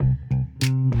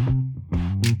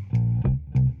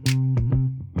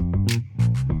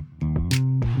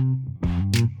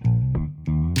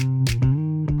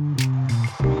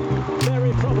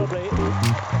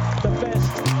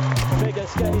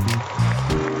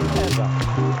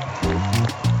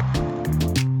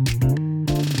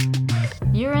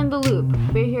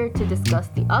discuss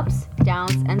the ups,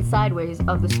 downs, and sideways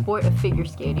of the sport of figure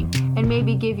skating, and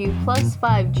maybe give you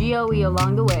 +5 GOE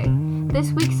along the way.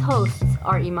 This week's hosts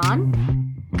are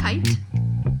Iman, Kite,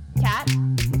 Cat,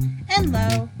 and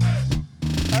Lo.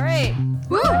 All right.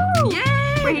 Woo!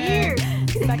 Yay! We're here!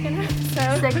 Second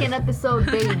episode. Second episode,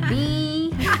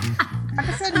 baby!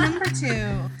 Episode number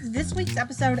 2. This week's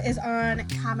episode is on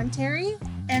commentary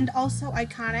and also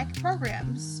iconic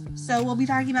programs. So we'll be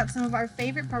talking about some of our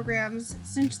favorite programs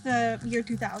since the year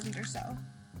 2000 or so.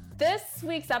 This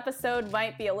week's episode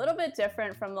might be a little bit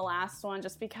different from the last one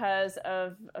just because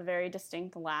of a very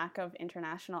distinct lack of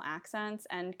international accents.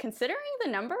 And considering the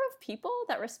number of people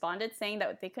that responded saying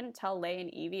that they couldn't tell Lay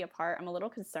and Evie apart, I'm a little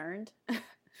concerned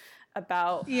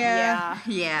about... Yeah.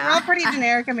 Yeah. We're all pretty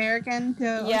generic American.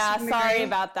 Yeah, sorry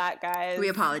about that, guys. We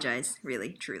apologize,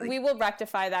 really, truly. We will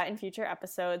rectify that in future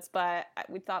episodes, but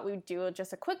we thought we'd do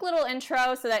just a quick little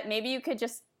intro so that maybe you could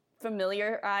just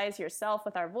familiarize yourself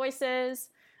with our voices.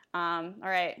 All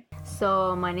right.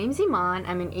 So, my name's Iman.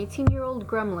 I'm an 18-year-old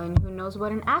gremlin who knows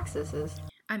what an axis is.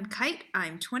 I'm Kite.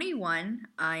 I'm 21.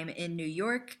 I'm in New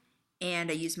York, and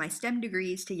I use my STEM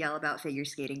degrees to yell about figure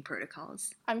skating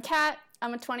protocols. I'm Kat.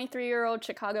 I'm a 23-year-old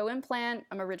Chicago implant.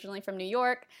 I'm originally from New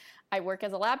York. I work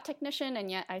as a lab technician,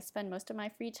 and yet I spend most of my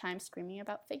free time screaming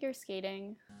about figure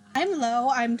skating. I'm Lo.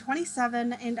 I'm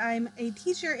 27, and I'm a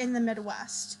teacher in the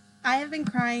Midwest. I have been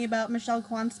crying about Michelle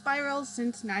Kwan's spirals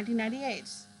since 1998.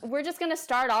 We're just going to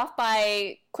start off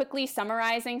by quickly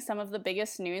summarizing some of the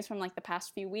biggest news from the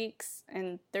past few weeks.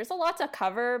 And there's a lot to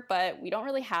cover, but we don't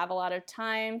really have a lot of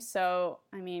time. So,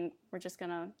 we're just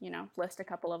going to, list a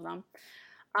couple of them.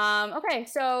 Okay,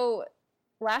 so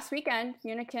last weekend,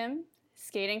 Yoona Kim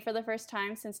skating for the first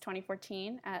time since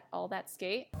 2014 at All That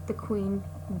Skate. The queen,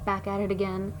 back at it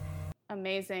again.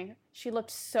 Amazing. She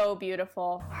looked so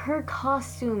beautiful. Her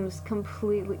costumes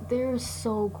completely, they're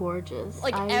so gorgeous.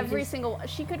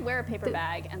 She could wear a paper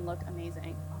bag and look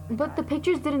amazing. But the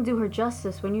pictures didn't do her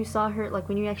justice. When you saw her,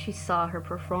 when you actually saw her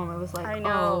perform, it was like, I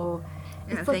know.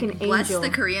 It's like an bless angel. the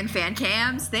Korean fan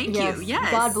cams. Thank you.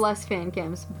 Yes. God bless fan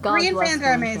cams. God Korean bless fans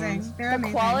are amazing. They're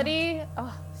amazing. The quality,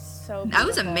 so beautiful. I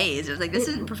was amazed. I was like, this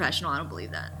isn't professional. I don't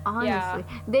believe that. Honestly.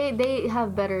 Yeah. They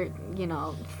have better,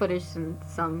 footage than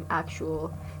some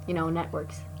actual,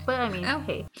 networks. But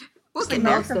hey. We'll get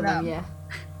there. Most of them, yeah.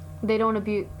 They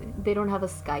don't have a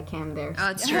sky cam there. Oh,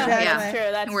 it's true. That's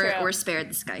true. That's true. We're spared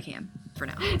the sky cam for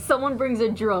now. Someone brings a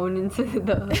drone into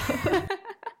the...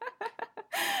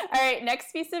 All right,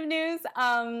 next piece of news,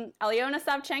 Alyona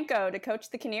Savchenko to coach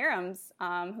the Kinierums,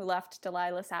 who left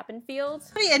Delilah Sappenfield.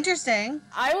 Pretty interesting.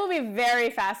 I will be very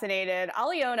fascinated.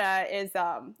 Alyona is,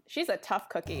 she's a tough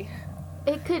cookie.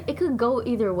 It could go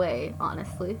either way,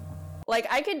 honestly.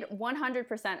 I could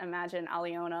 100% imagine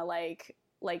Alyona,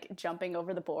 like jumping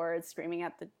over the board, screaming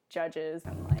at the judges,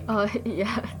 and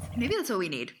yeah. Maybe that's what we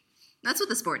need. That's what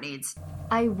the sport needs.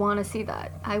 I want to see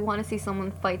that. I want to see someone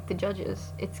fight the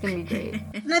judges. It's going to be great.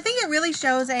 And I think it really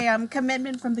shows a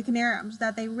commitment from the Kinierums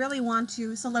that they really want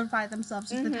to solidify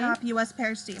themselves as the top U.S.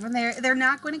 pairs team. And they're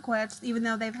not going to quit, even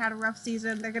though they've had a rough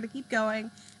season. They're going to keep going.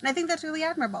 And I think that's really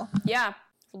admirable. Yeah,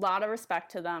 a lot of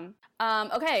respect to them.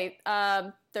 Okay,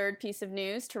 third piece of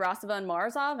news, Tarasova and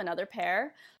Morozov, another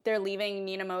pair. They're leaving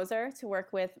Nina Moser to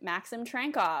work with Maxim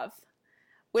Trankov,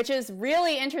 which is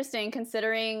really interesting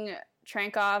considering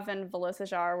Trankov and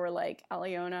Velocijar were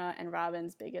Alyona and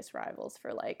Robin's biggest rivals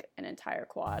for an entire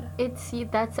quad.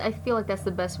 I feel like that's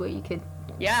the best way you could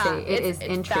say it. It's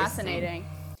interesting. Fascinating.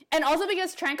 And also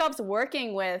because Trankov's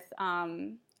working with,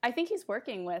 I think he's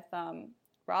working with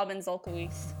Robin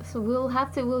Zolkowicz. So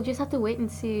we'll just have to wait and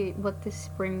see what this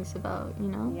brings about,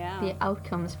 the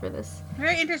outcomes for this.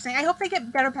 Very interesting. I hope they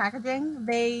get better packaging.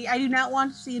 I do not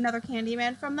want to see another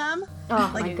Candyman from them. Oh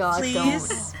my God, please.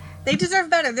 don't. They deserve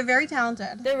better. They're very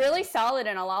talented. They're really solid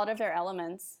in a lot of their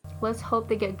elements. Let's hope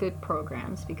they get good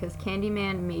programs because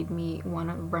Candyman made me want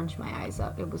to wrench my eyes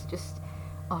out. It was just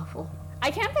awful. I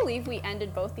can't believe we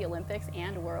ended both the Olympics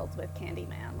and Worlds with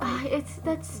Candyman. It's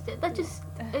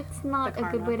not a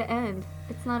good way to end.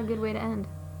 It's not a good way to end.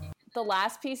 The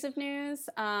last piece of news,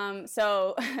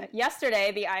 so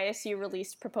yesterday the ISU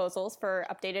released proposals for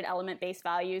updated element-based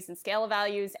values and scale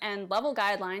values and level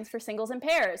guidelines for singles and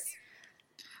pairs.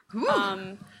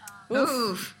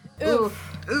 Oof.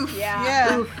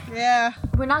 Yeah. Oof. Yeah.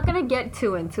 We're not going to get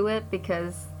too into it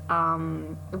because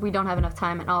we don't have enough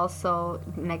time, and also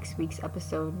next week's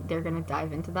episode they're going to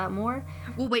dive into that more.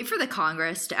 We'll wait for the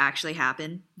Congress to actually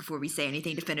happen before we say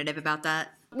anything definitive about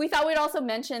that. We thought we'd also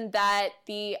mention that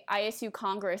the ISU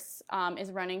Congress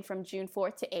is running from June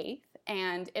 4th to 8th,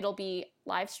 and it'll be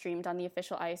live streamed on the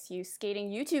official ISU skating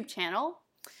YouTube channel.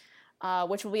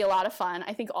 which will be a lot of fun.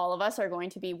 I think all of us are going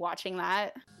to be watching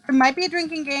that. It might be a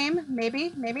drinking game.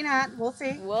 Maybe not. We'll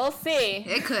see. We'll see.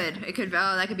 It could.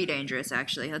 Oh, that could be dangerous,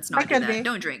 actually. Let's not do that.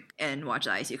 Don't drink and watch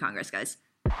the ICU Congress, guys.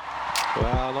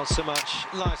 Well, not so much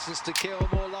license to kill,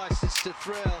 more license to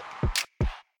thrill.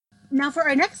 Now for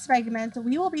our next segment,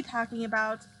 we will be talking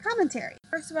about commentary.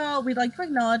 First of all, we'd like to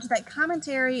acknowledge that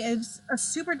commentary is a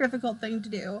super difficult thing to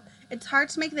do. It's hard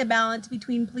to make the balance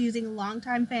between pleasing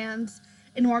longtime fans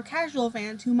and more casual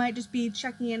fans who might just be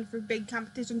checking in for big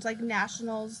competitions like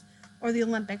nationals or the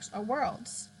Olympics or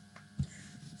Worlds.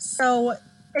 So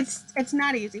it's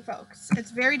not easy, folks.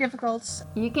 It's very difficult.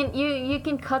 You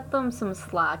can cut them some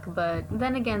slack, but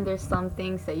then again, there's some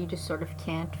things that you just sort of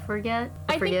can't forgive.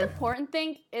 I think the important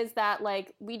thing is that,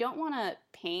 like, we don't want to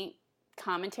paint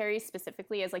commentary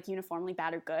specifically as, like, uniformly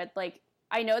bad or good. Like,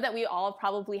 I know that we all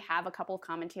probably have a couple of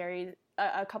commentators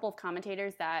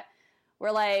that we're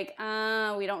like,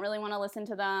 we don't really want to listen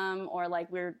to them, or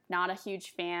like we're not a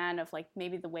huge fan of like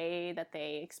maybe the way that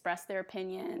they express their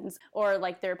opinions, or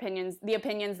like the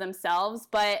opinions themselves.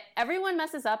 But everyone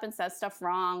messes up and says stuff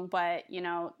wrong, but you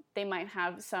know, they might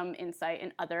have some insight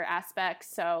in other aspects.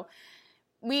 So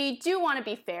we do want to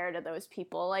be fair to those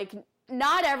people. Like,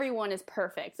 not everyone is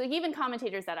perfect. Like, even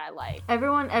commentators that I like.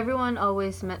 Everyone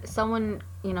always someone,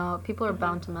 you know, people are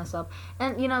bound to mess up.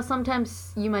 And, you know,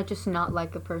 sometimes you might just not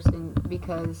like a person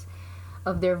because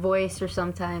of their voice, or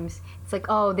sometimes it's like,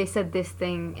 oh, they said this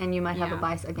thing, and you might have a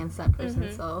bias against that person.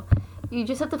 So you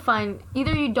just have to find,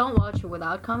 either you don't watch it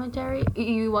without commentary,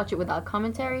 you watch it without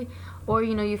commentary, or,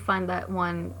 you know, you find that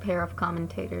one pair of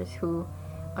commentators who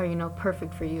are, you know,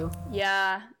 perfect for you.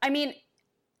 Yeah. I mean,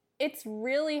 it's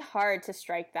really hard to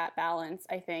strike that balance,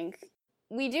 I think.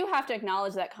 We do have to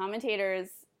acknowledge that commentators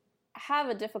have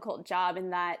a difficult job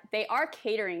in that they are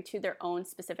catering to their own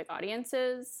specific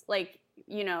audiences. Like,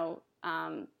 you know,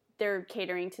 they're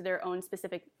catering to their own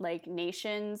specific, like,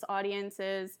 nation's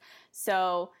audiences.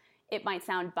 So it might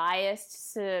sound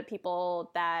biased to people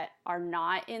that are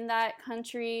not in that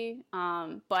country.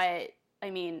 But, I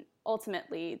mean,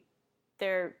 ultimately,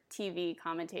 they're TV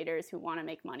commentators who want to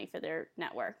make money for their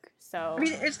network. So I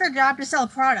mean, it's their job to sell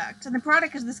product, and the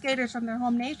product is the skaters from their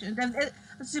home nation.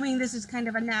 Assuming this is kind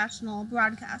of a national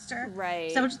broadcaster,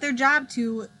 right? So it's their job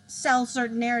to sell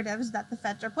certain narratives that the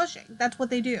feds are pushing. That's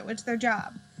what they do. It's their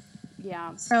job.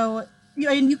 Yeah. So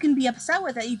you can be upset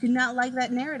with it. You can not like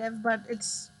that narrative, but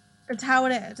it's how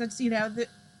it is. It's, you know, if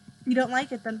you don't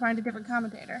like it, then find a different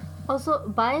commentator. Also,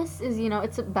 bias is, you know,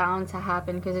 it's bound to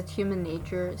happen because it's human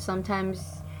nature.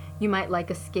 Sometimes you might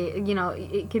like a skate, you know,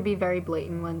 it could be very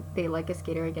blatant when they like a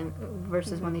skater again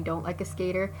versus when they don't like a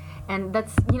skater. And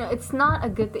that's, you know, it's not a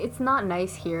good thing. It's not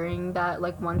nice hearing that,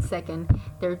 like, 1 second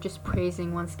they're just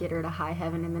praising one skater to high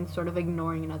heaven and then sort of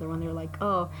ignoring another one. They're like,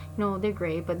 oh, you know, they're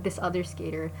great, but this other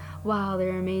skater, wow,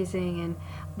 they're amazing and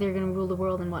they're going to rule the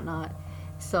world and whatnot.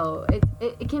 So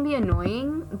it can be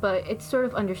annoying, but it's sort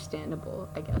of understandable,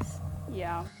 I guess.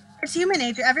 Yeah. It's human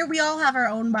nature. We all have our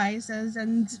own biases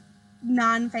and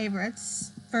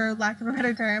non-favorites, for lack of a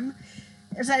better term.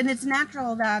 And it's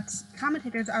natural that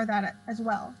commentators are that as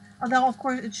well. Although, of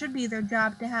course, it should be their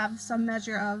job to have some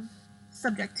measure of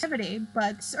objectivity,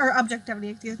 but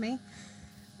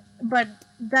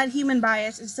that human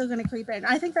bias is still going to creep in.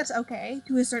 I think that's okay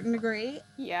to a certain degree.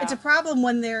 Yeah. It's a problem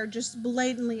when they're just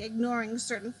blatantly ignoring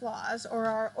certain flaws or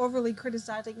are overly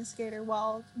criticizing a skater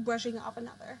while brushing off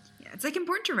another. Yeah, it's like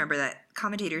important to remember that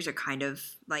commentators are kind of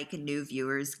like a new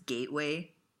viewer's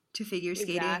gateway to figure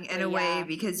skating in a way,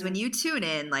 because when you tune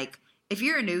in, like, if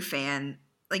you're a new fan,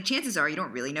 like, chances are you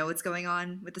don't really know what's going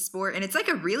on with the sport, and it's like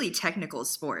a really technical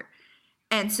sport.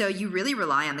 And so you really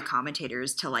rely on the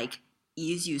commentators to, like,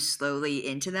 ease you slowly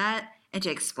into that and to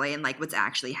explain, like, what's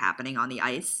actually happening on the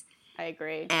ice. I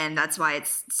agree. And that's why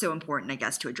it's so important, I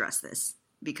guess, to address this,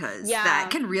 because that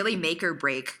can really make or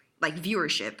break, like,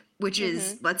 viewership, which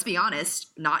is, let's be honest,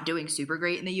 not doing super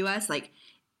great in the US. Like,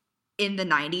 in the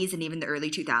 90s and even the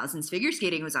early 2000s, figure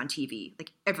skating was on TV,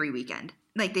 like, every weekend.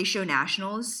 Like, they show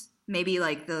nationals, maybe,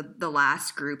 like, the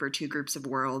last group or two groups of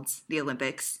Worlds, the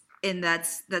Olympics. And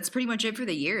that's pretty much it for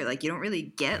the year. Like, you don't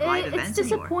really get live events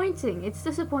anymore. It's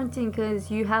disappointing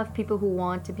because you have people who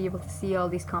want to be able to see all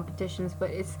these competitions, but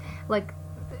it's like,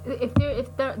 if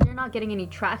they're not getting any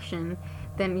traction,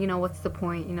 then, you know, what's the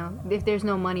point? You know, if there's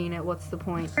no money in it, what's the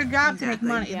point? It's their job to make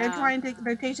money. Yeah.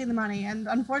 They're chasing the money, and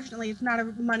unfortunately, it's not a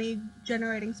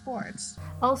money-generating sport.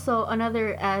 Also,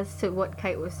 another, as to what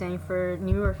Kite was saying, for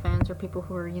newer fans or people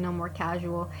who are, you know, more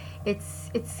casual, it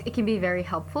can be very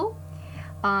helpful.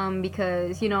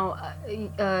 because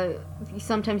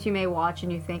sometimes you may watch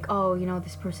and you think, oh,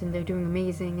 this person, they're doing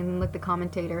amazing, and then like the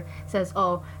commentator says,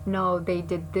 oh no, they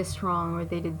did this wrong, or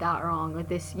they did that wrong, or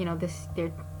this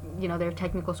their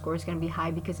technical score is going to be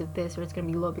high because of this, or it's going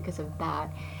to be low because of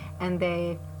that. And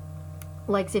they,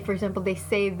 like, say for example, they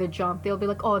say the jump, they'll be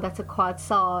like, oh, that's a quad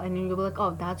saw, and you'll be like,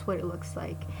 oh, that's what it looks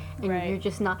like. And you're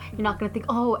not going to think,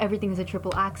 oh, everything is a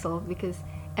triple axel, because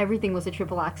everything was a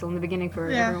triple axel in the beginning for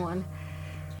everyone.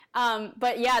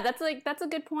 But yeah, that's a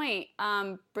good point.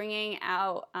 Bringing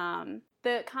out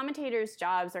the commentators'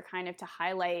 jobs are kind of to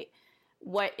highlight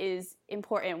what is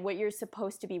important, what you're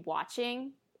supposed to be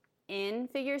watching in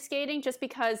figure skating, just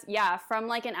because, from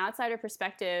like an outsider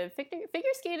perspective,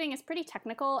 figure skating is pretty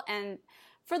technical, and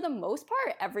for the most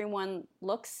part, everyone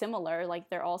looks similar, like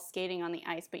they're all skating on the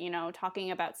ice, but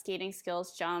talking about skating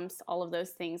skills, jumps, all of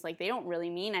those things, like they don't really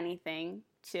mean anything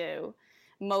to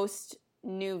most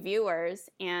new viewers.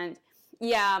 And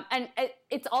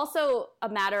it's also a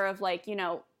matter of like,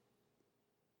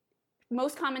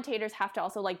 most commentators have to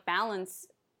also like balance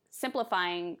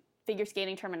simplifying figure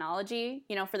skating terminology,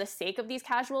 for the sake of these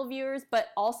casual viewers, but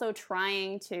also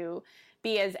trying to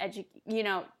be as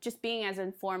just being as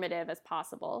informative as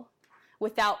possible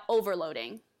without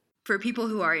overloading. For people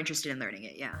who are interested in learning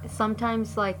it,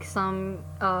 Sometimes, like, some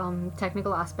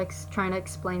technical aspects, trying to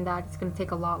explain that, it's going to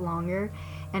take a lot longer.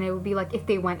 And it would be like, if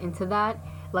they went into that,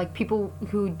 like, people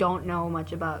who don't know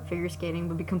much about figure skating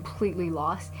would be completely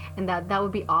lost. And that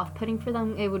would be off-putting for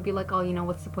them. It would be like, oh,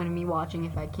 what's the point of me watching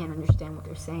if I can't understand what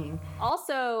they're saying?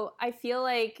 Also, I feel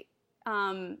like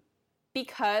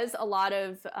because a lot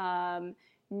of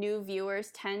new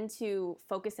viewers tend to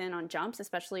focus in on jumps,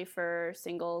 especially for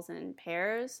singles and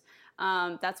pairs.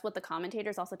 That's what the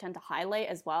commentators also tend to highlight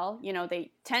as well.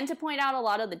 They tend to point out a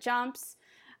lot of the jumps,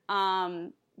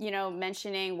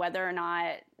 mentioning whether or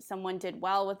not someone did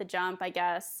well with the jump, I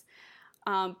guess.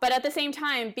 But at the same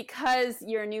time, because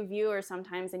you're a new viewer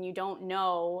sometimes and you don't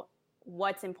know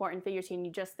what's important in figure skating,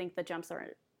 you just think the jumps are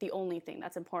the only thing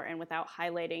that's important without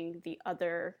highlighting the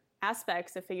other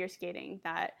aspects of figure skating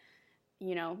that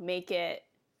make it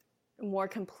more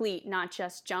complete, not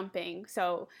just jumping.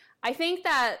 So I think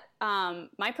that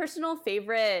my personal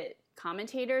favorite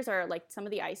commentators are like some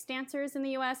of the ice dancers in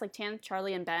the US, like Tan,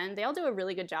 Charlie, and Ben. They all do a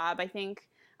really good job, I think.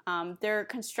 They're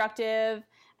constructive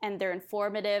and they're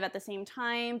informative at the same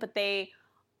time, but they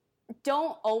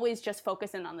don't always just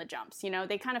focus in on the jumps.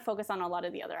 They kind of focus on a lot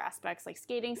of the other aspects like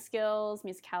skating skills,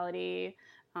 musicality,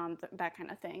 that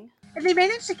kind of thing. And they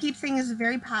manage to keep things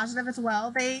very positive as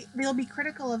well. They'll be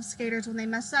critical of skaters when they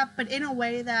mess up, but in a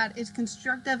way that is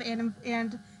constructive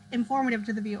and informative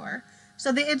to the viewer.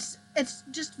 So it's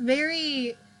just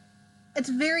very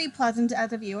pleasant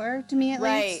as a viewer, to me at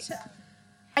least.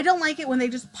 I don't like it when they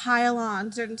just pile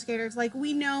on certain skaters. Like,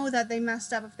 we know that they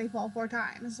messed up if they fall 4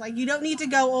 times. Like, you don't need to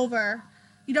go over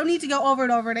it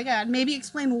over and again. Maybe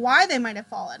explain why they might have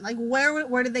fallen. Like,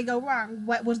 where did they go wrong?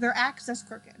 What was their access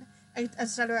crooked?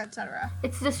 Etc., etc.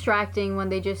 It's distracting when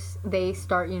they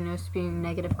start, spewing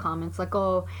negative comments like,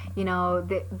 oh,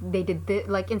 they did this,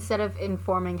 like, instead of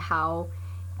informing how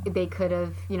they could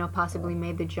have, possibly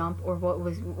made the jump, or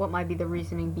what might be the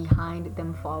reasoning behind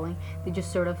them falling. They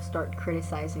just sort of start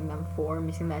criticizing them for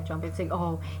missing that jump. It's like,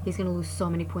 oh, he's gonna lose so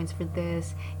many points for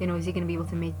this. Is he gonna be able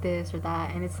to make this or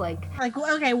that? And it's like,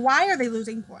 okay, why are they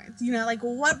losing points? Like,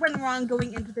 what went wrong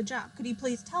going into the jump? Could you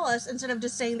please tell us, instead of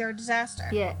just saying they're a disaster?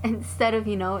 Yeah, instead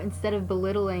of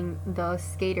belittling the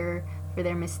skater for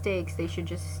their mistakes, they should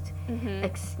just,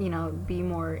 be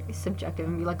more subjective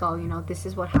and be like, oh, this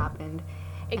is what happened.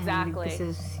 Exactly. And this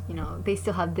is, they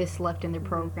still have this left in their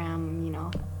program,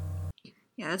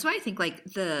 Yeah, that's why I think, like,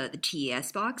 the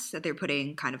TES box that they're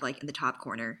putting kind of, like, in the top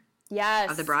corner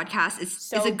of the broadcast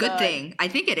is a good thing. I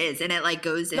think it is, and it, like,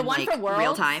 goes in, like,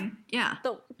 real time. Yeah.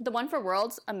 The one for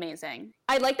Worlds, amazing.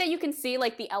 I like that you can see,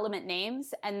 like, the element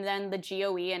names and then the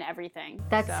GOE and everything.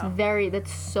 I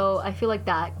feel like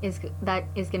that is going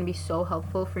to be so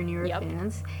helpful for newer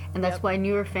fans. And that's why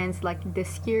newer fans, like,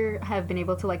 this year have been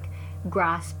able to, like,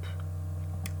 grasp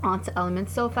onto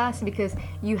elements so fast, because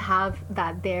you have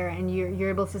that there and you're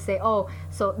able to say, oh,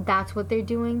 so that's what they're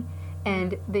doing,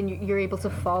 and then you're able to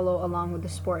follow along with the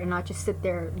sport and not just sit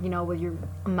there, with your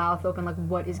mouth open like,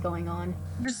 what is going on?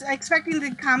 Just expecting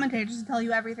the commentators to tell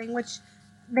you everything, which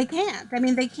they can't. I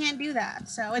mean, they can't do that.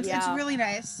 So it's really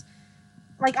nice.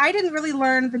 Like, I didn't really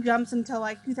learn the jumps until,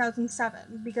 like,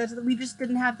 2007, because we just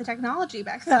didn't have the technology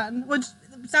back then, which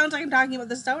sounds like I'm talking about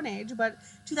the Stone Age, but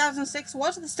 2006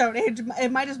 was the Stone Age.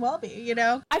 It might as well be,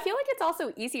 I feel like it's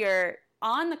also easier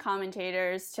on the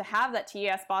commentators to have that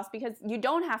TES boss, because you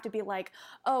don't have to be like,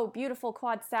 oh, beautiful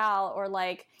quad sal, or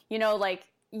like, you know, like,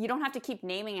 you don't have to keep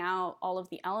naming out all of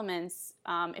the elements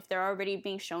if they're already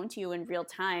being shown to you in real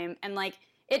time. And like,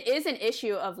 it is an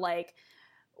issue of like,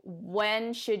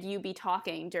 when should you be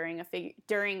talking during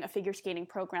a figure skating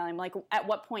program? Like, at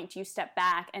what point do you step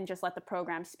back and just let the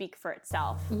program speak for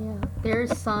itself? Yeah,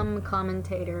 there's some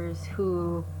commentators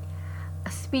who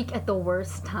speak at the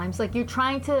worst times. Like, you're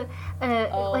trying to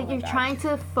trying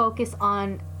to focus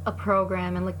on a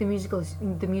program, and like the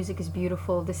music is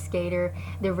beautiful, the skater,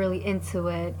 they're really into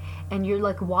it, and you're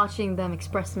like watching them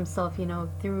express themselves, you know,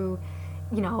 through,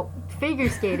 you know, figure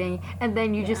skating, and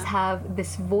then you just have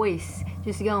this voice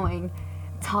just going,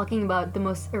 talking about the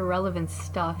most irrelevant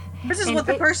stuff. This is what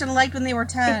the person liked when they were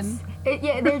 10.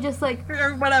 They're just like...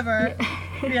 or whatever.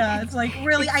 Yeah, it's like,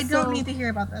 really, I don't need to hear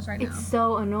about this right now. It's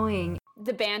so annoying.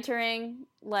 The bantering,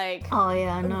 like... Oh,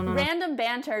 yeah, no. Random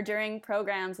banter during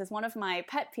programs is one of my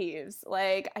pet peeves.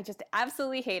 Like, I just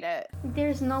absolutely hate it.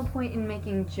 There's no point in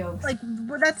making jokes. Like,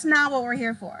 that's not what we're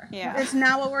here for. Yeah. It's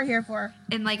not what we're here for.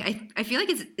 And, like, I feel like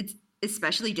it's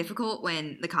especially difficult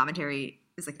when the commentary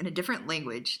is, like, in a different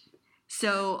language.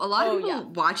 So a lot of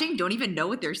people watching don't even know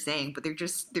what they're saying, but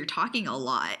they're talking a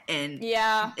lot. And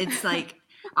it's, like,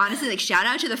 honestly, like, shout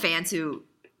out to the fans who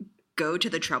go to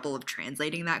the trouble of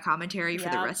translating that commentary for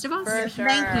the rest of us. For sure.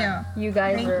 Thank you. You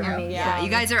guys are amazing. Yeah, you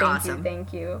guys are awesome.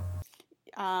 Thank you.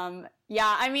 Yeah,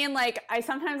 I mean, like, I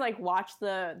sometimes, like, watch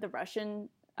the Russian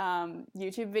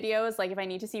YouTube videos, like, if I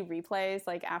need to see replays,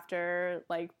 like, after,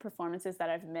 like, performances that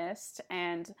I've missed.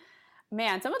 And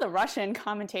man, some of the Russian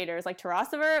commentators, like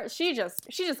Tarasova, she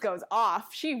just goes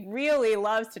off. She really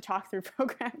loves to talk through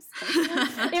programs.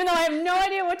 Even though I have no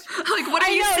idea what are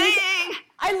you saying?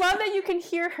 I love that you can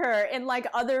hear her in, like,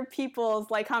 other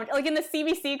people's, like, comment, like in the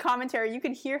CBC commentary, you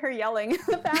can hear her yelling in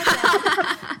the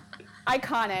background.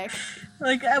 Iconic.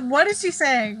 Like, what is she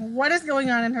saying? What is going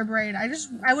on in her brain?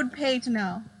 I would pay to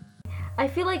know. I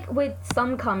feel like with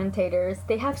some commentators,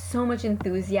 they have so much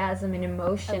enthusiasm and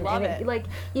emotion. I love it. Like,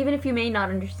 even if you may not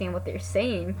understand what they're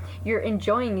saying, you're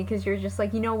enjoying it because you're just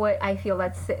like, you know what, I feel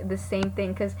that's the same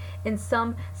thing. Because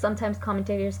sometimes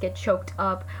commentators get choked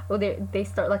up, or they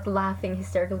start, like, laughing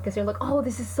hysterically because they're like, oh,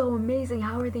 this is so amazing,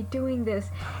 how are they doing this?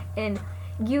 And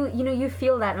you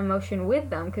feel that emotion with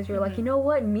them because you're like, you know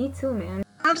what, me too, man.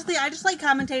 Honestly, I just like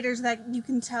commentators that you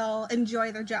can tell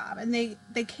enjoy their job and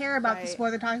they care about the sport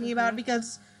they're talking about,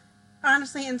 because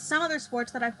honestly, in some other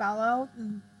sports that I follow,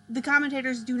 the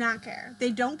commentators do not care. They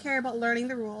don't care about learning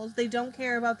the rules. They don't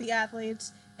care about the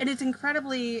athletes, and it's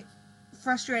incredibly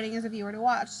frustrating as a viewer to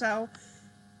watch. So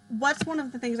what's one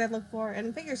of the things I look for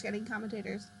in figure skating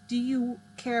commentators? Do you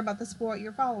care about the sport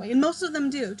you're following? And most of them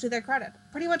do, to their credit.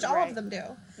 Pretty much all of them do.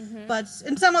 Mm-hmm. But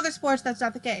in some other sports, that's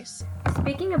not the case.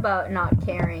 Speaking about not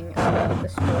caring about the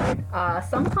sport,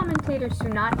 some commentators do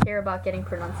not care about getting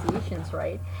pronunciations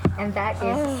right. And that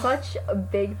is such a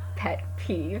big pet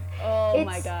peeve. Oh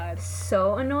my god. It's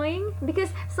so annoying because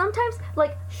sometimes,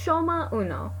 like, Shoma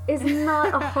Uno is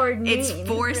not a hard name. It's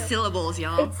 4 syllables,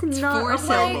 y'all. It's not 4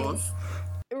 syllables.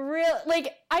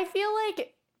 I feel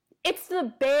like it's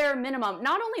the bare minimum.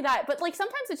 Not only that, but, like,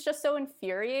 sometimes it's just so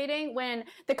infuriating when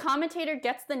the commentator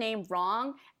gets the name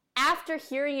wrong after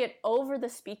hearing it over the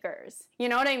speakers. You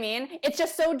know what I mean? It's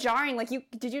just so jarring. Like,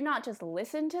 did you not just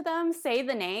listen to them say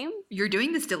the name? You're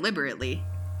doing this deliberately.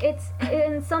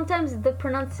 And sometimes the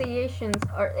pronunciations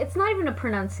it's not even a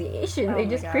pronunciation. They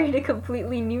just create a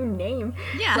completely new name.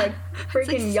 Yeah. Like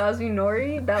freaking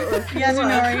Yazunori. That was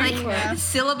Yazunori. Like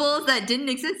syllables that didn't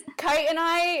exist. Kite and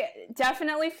I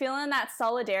definitely feeling that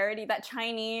solidarity, that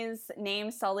Chinese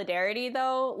name solidarity,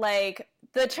 though. Like,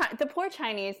 the poor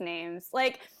Chinese names.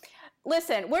 Like,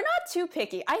 listen, we're not too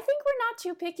picky. I think we're not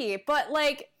too picky. But,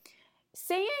 like,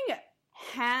 saying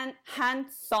Han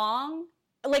Song,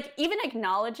 like, even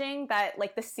acknowledging that,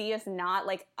 like, the C is not,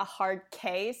 like, a hard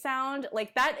K sound,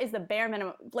 like, that is the bare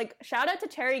minimum. Like, shout out to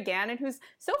Terry Gannon, who's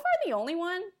so far the only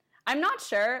one. I'm not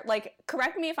sure, like,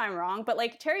 correct me if I'm wrong, but,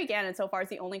 like, Terry Gannon so far is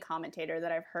the only commentator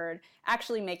that I've heard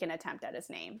actually make an attempt at his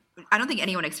name. I don't think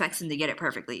anyone expects him to get it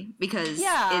perfectly because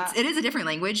it is a different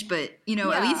language, but, you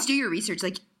know, at least do your research.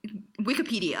 Like,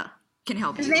 Wikipedia can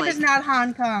help his you. His name is not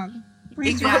Hong Kong.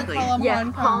 Exactly.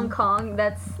 Hong Kong.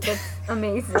 That's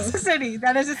amazing. That's a city.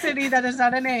 That is a city. That is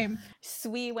not a name.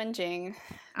 Sui Wenjing.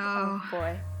 Oh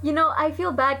boy. You know, I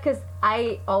feel bad because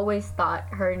I always thought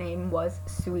her name was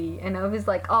Sui, and I was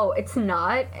like, oh, it's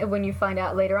not, when you find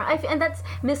out later on. And that's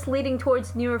misleading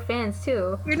towards newer fans,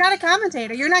 too. You're not a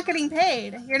commentator. You're not getting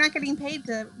paid. You're not getting paid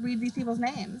to read these people's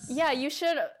names. Yeah, you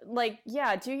should,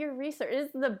 do your research.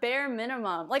 It's the bare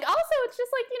minimum. Also, it's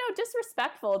just,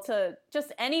 disrespectful to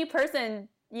just any person,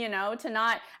 to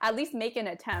not at least make an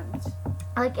attempt.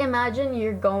 Imagine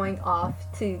you're going off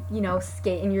to,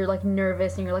 skate, and you're,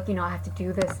 nervous, and you're like, I have to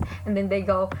do this. And then they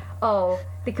go, oh,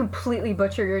 they completely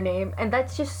butcher your name. And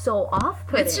that's just so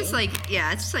off-putting. It's just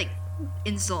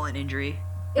insult and injury.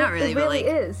 Not really, it really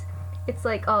is. It's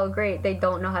like, oh, great, they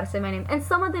don't know how to say my name. And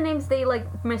some of the names they,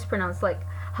 mispronounce, like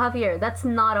Javier. That's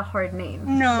not a hard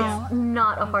name. No. It's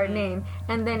not a hard name.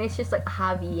 And then it's just like,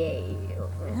 Javier.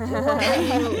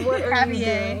 What are you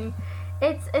doing?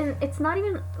 It's not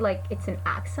even it's an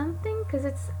accent thing, because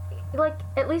it's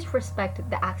at least respect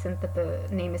the accent that the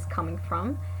name is coming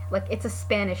from. It's a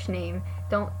Spanish name.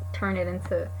 Don't turn it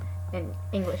into an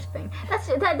English thing.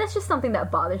 That's just something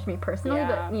that bothers me personally.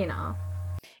 Yeah. But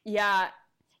Yeah,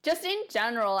 just in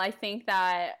general, I think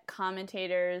that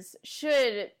commentators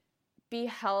should be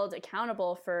held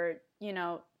accountable for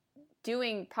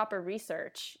doing proper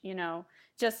research.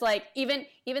 Just even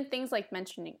things like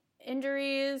mentioning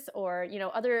injuries or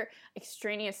other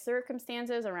extraneous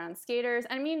circumstances around skaters.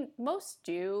 I mean, most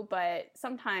do, but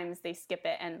sometimes they skip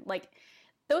it, and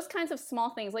those kinds of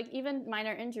small things, even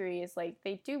minor injuries,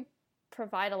 they do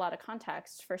provide a lot of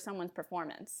context for someone's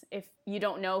performance if you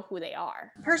don't know who they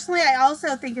are. Personally, I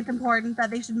also think it's important that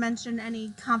they should mention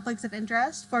any conflicts of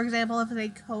interest. For example, if they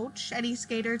coach any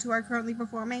skaters who are currently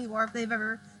performing, or if they've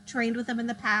ever trained with them in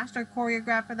the past or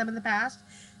choreographed for them in the past.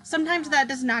 Sometimes that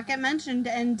does not get mentioned,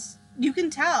 and you can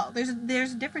tell there's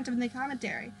a difference in the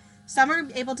commentary. Some are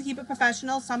able to keep it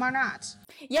professional, some are not.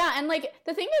 Yeah, and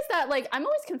the thing is that I'm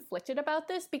always conflicted about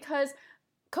this, because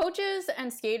coaches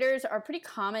and skaters are pretty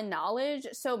common knowledge,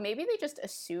 so maybe they just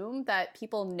assume that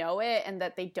people know it and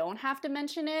that they don't have to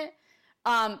mention it.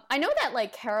 I know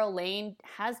that Carol Lane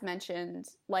has mentioned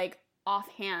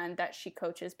offhand that she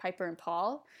coaches Piper and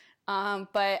Paul.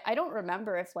 But I don't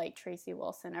remember if Tracy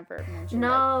Wilson ever mentioned it.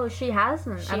 No, she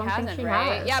hasn't. I don't think she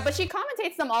has. Yeah, but she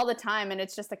commentates them all the time, and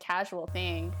it's just a casual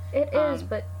thing. It is,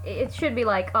 but it should be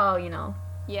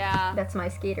yeah, that's my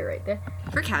skater right there.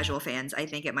 For casual fans, I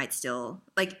think it might still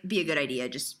be a good idea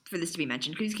just for this to be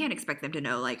mentioned, because you can't expect them to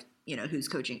know who's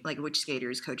coaching, which skater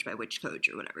is coached by which coach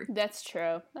or whatever. That's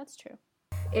true.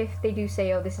 If they do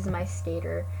say, oh, this is my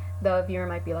skater, the viewer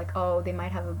might be like, oh, they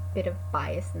might have a bit of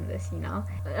bias in this,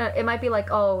 It might be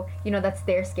oh, that's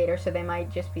their skater, so they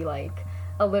might just be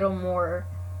a little more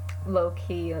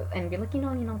low-key and be like,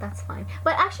 that's fine.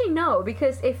 But actually, no,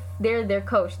 because if they're their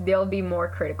coach, they'll be more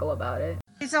critical about it.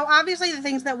 So obviously the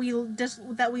things that we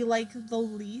like the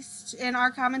least in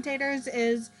our commentators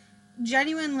is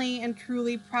genuinely and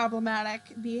truly problematic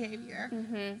behavior.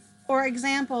 Mm-hmm. For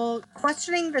example,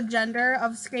 questioning the gender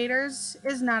of skaters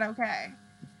is not okay.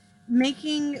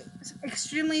 Making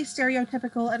extremely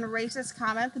stereotypical and racist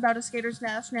comments about a skater's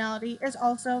nationality is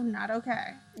also not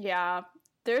okay. Yeah,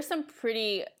 there's some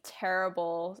pretty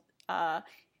terrible and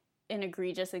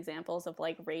egregious examples of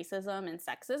racism and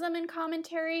sexism in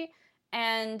commentary.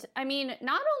 And I mean,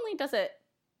 not only does it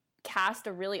cast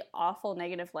a really awful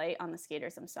negative light on the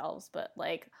skaters themselves, but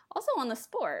also on the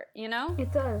sport,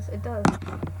 It does.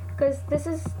 Because this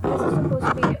is supposed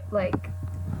to be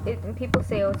people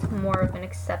say, oh, it's more of an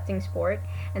accepting sport,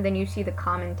 and then you see the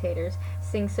commentators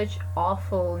saying such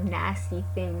awful, nasty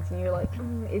things, and you're like,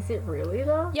 is it really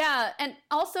though? Yeah, and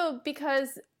also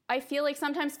because I feel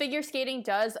sometimes figure skating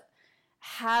does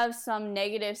have some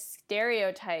negative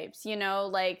stereotypes, a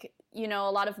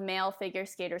lot of male figure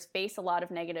skaters face a lot of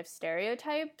negative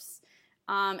stereotypes,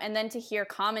 and then to hear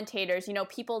commentators,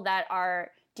 people that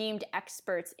are deemed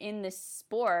experts in this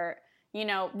sport,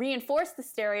 reinforce the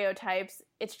stereotypes.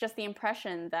 It's just the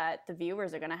impression that the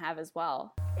viewers are going to have as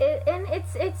well.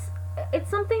 It's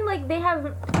something they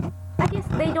have. I guess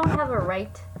they don't have a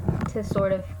right to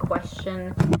sort of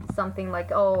question something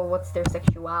oh, what's their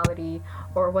sexuality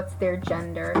or what's their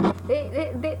gender.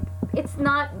 They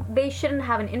shouldn't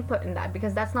have an input in that,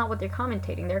 because that's not what they're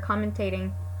commentating. They're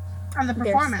commentating on the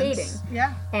performance. Their skating.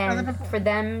 Yeah. And for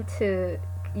them to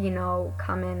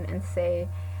come in and say,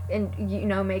 and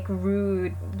make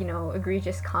rude,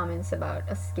 egregious comments about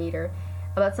a skater,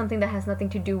 about something that has nothing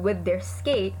to do with their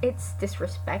skate, it's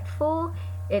disrespectful,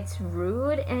 it's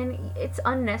rude, and it's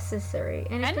unnecessary.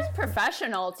 And it's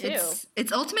professional too.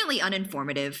 It's ultimately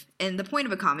uninformative, and the point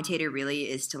of a commentator really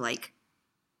is to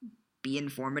be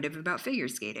informative about figure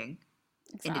skating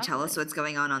and to tell Exactly. us what's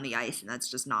going on the ice, and that's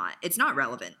just it's not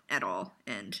relevant at all.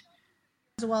 And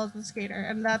as well as the skater,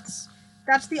 and that's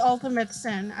the ultimate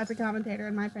sin as a commentator,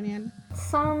 in my opinion.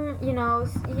 Some,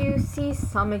 you see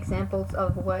some examples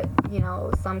of what,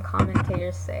 some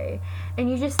commentators say, and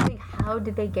you just think, how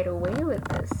did they get away with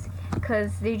this?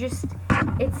 Because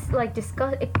it's like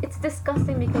it's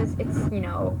disgusting because it's,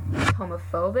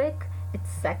 homophobic, it's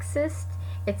sexist,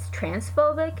 it's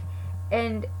transphobic,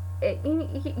 and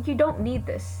you don't need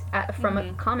this from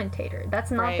a commentator.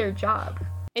 That's not their job.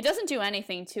 It doesn't do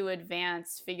anything to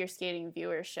advance figure skating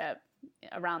viewership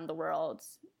around the world,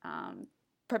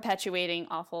 perpetuating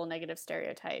awful negative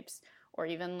stereotypes, or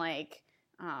even like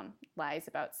lies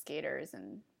about skaters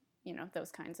and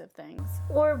those kinds of things,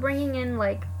 or bringing in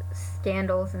like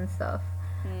scandals and stuff,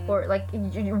 or like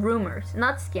rumors,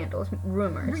 not scandals,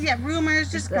 rumors. Yeah,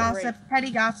 rumors, just gossip,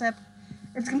 petty gossip.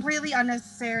 It's completely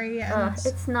unnecessary, and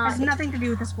it's not. Has nothing to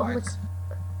do with the sports.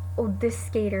 This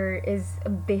skater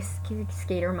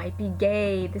might be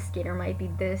gay, this skater might be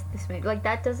this might, like,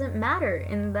 that doesn't matter.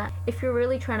 In that, if you're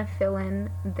really trying to fill in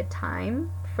the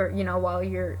time for, while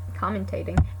you're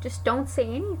commentating, just don't say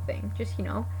anything. Just,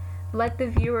 let the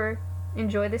viewer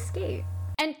enjoy the skate.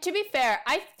 And to be fair,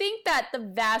 I think that the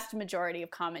vast majority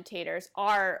of commentators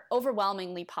are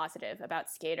overwhelmingly positive about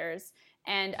skaters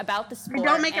and about the sport. They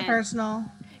don't make it personal.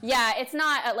 Yeah, it's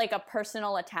not like a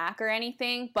personal attack or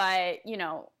anything, but,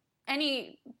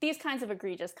 these kinds of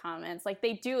egregious comments, like,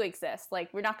 they do exist.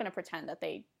 Like, we're not going to pretend that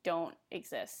they don't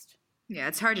exist. Yeah,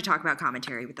 it's hard to talk about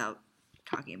commentary without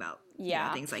talking about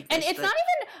things like this. And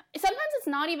sometimes it's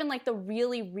not even like the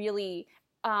really, really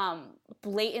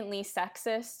blatantly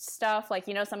sexist stuff, like,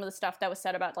 some of the stuff that was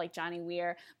said about like Johnny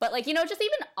Weir, but like, just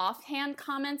even offhand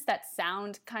comments that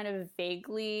sound kind of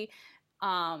vaguely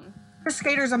the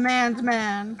skater's a man's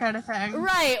man kind of thing,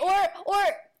 right?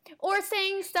 Or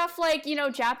saying stuff like,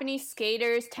 Japanese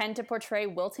skaters tend to portray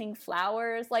wilting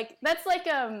flowers. Like, that's like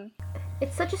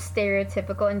it's such a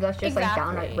stereotypical and that's just like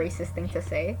downright racist thing to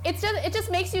say. It just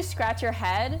makes you scratch your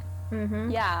head.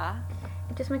 Yeah,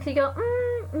 it just makes you go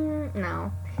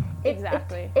no.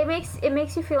 Exactly. It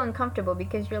makes you feel uncomfortable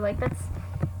because you're like,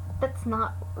 that's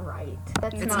not right.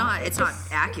 It's not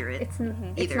accurate.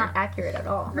 It's not accurate at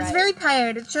all. It's very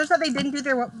tired. It shows that they didn't do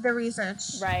their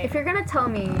research. Right. If you're gonna tell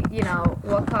me,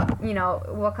 Wakaba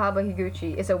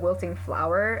Higuchi is a wilting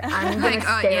flower, I'm gonna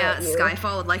stare at you.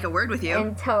 Skyfall would like a word with you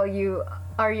and tell you,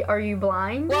 are you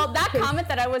blind? Well, that comment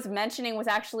that I was mentioning was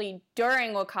actually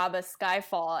during Wakaba's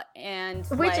Skyfall, and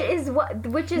which is why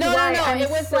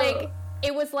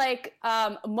it was like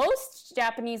most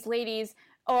Japanese ladies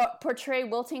portray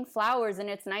wilting flowers, and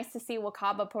it's nice to see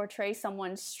Wakaba portray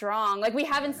someone strong. Like, we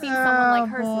haven't seen someone like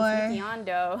her since Miki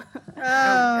Ando.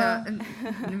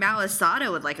 Malice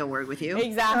Sato would like a word with you.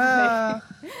 Exactly.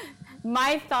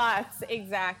 My thoughts,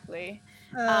 exactly.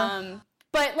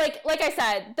 But like I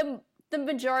said, the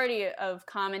majority of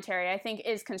commentary, I think,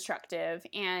 is constructive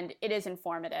and it is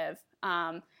informative.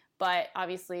 But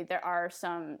obviously there are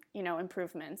some,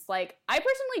 improvements. Like, I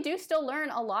personally do still learn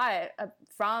a lot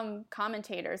from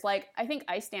commentators. Like, I think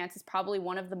ice dance is probably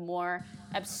one of the more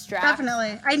abstract.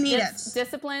 Definitely. I need it.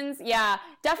 Disciplines. Yeah,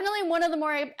 definitely one of the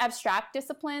more abstract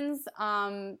disciplines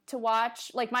to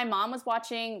watch. Like, my mom was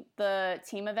watching the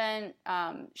team event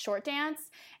short dance,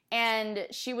 and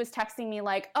she was texting me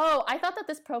like, oh, I thought that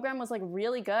this program was like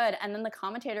really good. And then the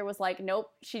commentator was like,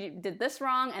 nope, she did this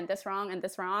wrong and this wrong and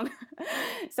this wrong.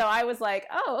 So I was like,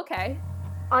 oh, okay.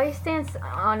 Ice dance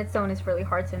on its own is really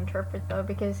hard to interpret though,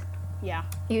 because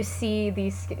you see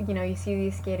these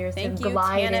skaters Thank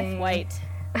gliding. Tanith White.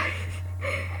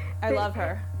 I love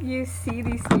her. You see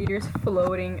these skaters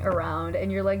floating around,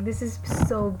 and you're like, this is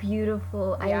so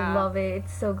beautiful. I love it.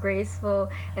 It's so graceful.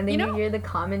 And then you hear the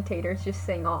commentators just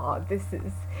saying, oh, this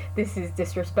is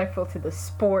disrespectful to the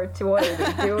sport. What are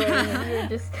they doing?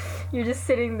 And you're just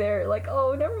sitting there like,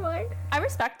 oh, never mind. I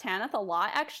respect Tanith a lot,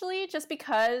 actually, just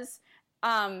because,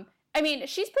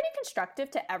 she's pretty constructive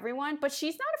to everyone, but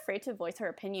she's not afraid to voice her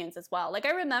opinions as well. Like,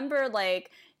 I remember, like,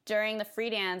 during the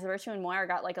free dance, Virtue and Moira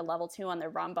got like a level 2 on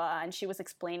their rumba, and she was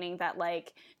explaining that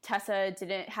like Tessa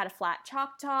had a flat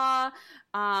choctaw,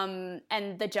 and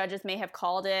the judges may have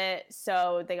called it,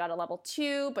 so they got a level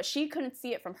 2, but she couldn't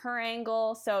see it from her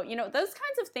angle. So, those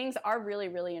kinds of things are really,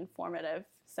 really informative.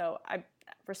 So I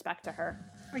respect to her.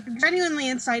 Like, genuinely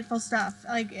insightful stuff.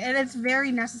 Like, and it's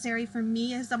very necessary for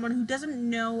me as someone who doesn't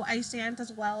know ice dance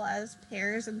as well as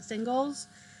pairs and singles.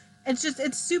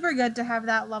 It's super good to have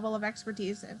that level of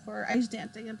expertise for ice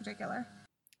dancing in particular.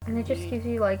 And it just gives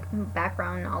you like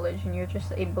background knowledge, and you're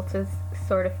just able to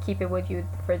sort of keep it with you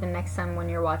for the next time when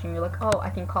you're watching. You're like, oh,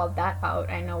 I can call that out.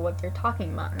 I know what they're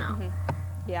talking about now.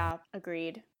 Yeah,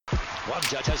 agreed. One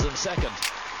judge has them second.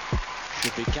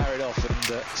 Should be carried off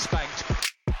and spanked.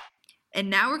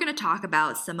 And now we're going to talk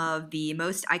about some of the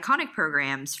most iconic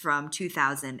programs from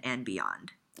 2000 and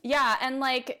beyond. Yeah, and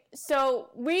like, so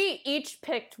we each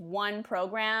picked one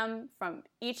program from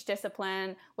each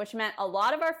discipline, which meant a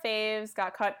lot of our faves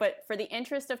got cut, but for the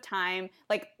interest of time,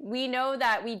 like, we know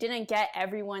that we didn't get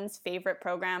everyone's favorite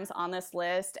programs on this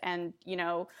list, and, you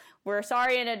know, we're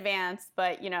sorry in advance,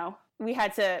 but, you know, we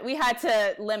had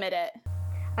to limit it.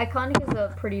 Iconic is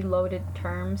a pretty loaded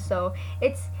term, so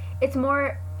it's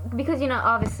more, because, you know,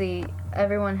 obviously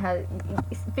everyone has,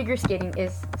 figure skating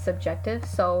is subjective,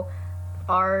 so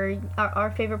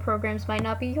our favorite programs might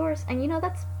not be yours, and you know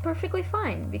that's perfectly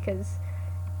fine because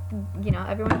you know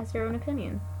everyone has their own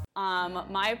opinion.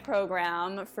 My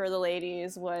program for the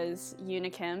ladies was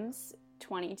Unikim's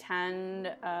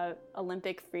 2010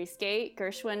 Olympic free skate,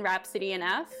 Gershwin, Rhapsody, and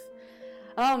F.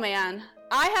 Oh man,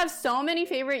 I have so many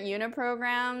favorite Uni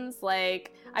programs.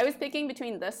 Like, I was picking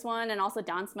between this one and also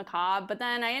Danse Macabre, but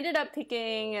then I ended up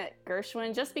picking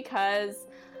Gershwin just because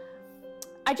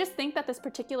I just think that this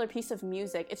particular piece of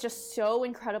music, it's just so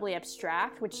incredibly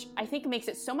abstract, which I think makes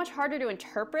it so much harder to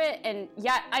interpret, and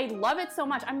yet I love it so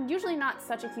much. I'm usually not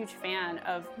such a huge fan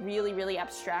of really, really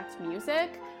abstract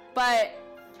music, but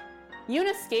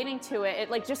Una skating to it,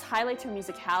 like just highlights her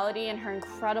musicality and her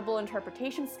incredible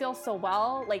interpretation skills so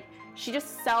well. Like, she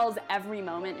just sells every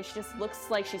moment, and she just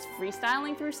looks like she's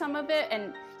freestyling through some of it,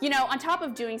 and, you know, on top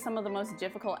of doing some of the most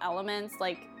difficult elements,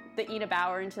 like the Ina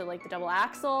Bauer into like the double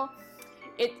axel,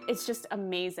 it's just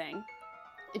amazing.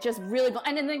 It just really,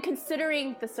 and then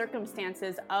considering the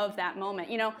circumstances of that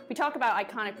moment, you know, we talk about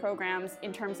iconic programs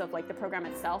in terms of like the program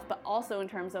itself, but also in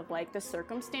terms of like the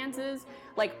circumstances,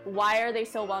 like why are they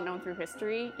so well known through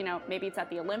history? You know, maybe it's at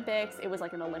the Olympics, it was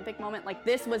like an Olympic moment. Like,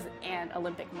 this was an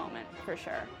Olympic moment for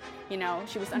sure. You know,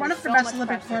 she was under one of the so best much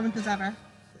Olympic pressure. performances ever.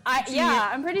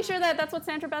 I'm pretty sure that's what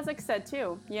Sandra Bezic said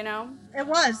too, you know? It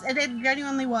was. It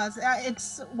genuinely was.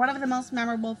 It's one of the most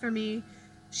memorable for me.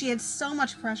 She had so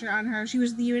much pressure on her. She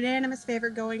was the unanimous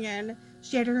favorite going in.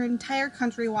 She had her entire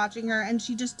country watching her, and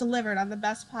she just delivered on the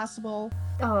best possible.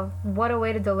 Oh, what a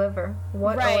way to deliver.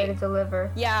 What a way to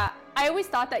deliver. Yeah, I always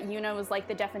thought that Una was like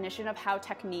the definition of how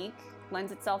technique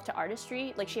lends itself to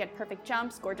artistry. Like, she had perfect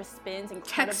jumps, gorgeous spins,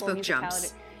 incredible Textbook musicality.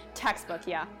 jumps. Textbook,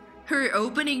 yeah. Her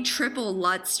opening triple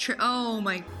Lutz, oh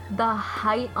my. The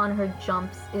height on her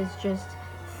jumps is just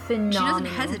phenomenal. She doesn't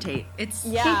hesitate. It's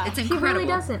incredible. She really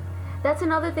doesn't. That's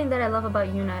another thing that I love about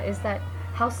Una, is that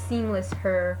how seamless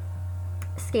her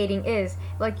skating is.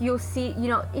 Like, you'll see, you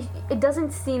know, it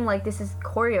doesn't seem like this is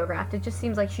choreographed. It just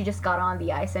seems like she just got on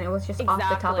the ice and it was just off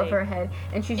the top of her head,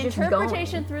 and she's just going.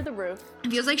 Interpretation through the roof.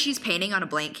 It feels like she's painting on a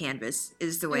blank canvas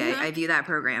is the way I view that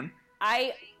program.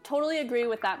 I totally agree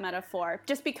with that metaphor,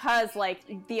 just because, like,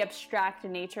 the abstract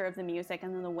nature of the music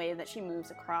and then the way that she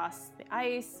moves across the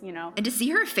ice, you know. And to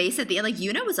see her face at the end, like,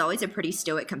 Una was always a pretty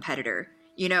stoic competitor,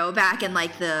 you know, back in,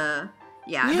 like, the...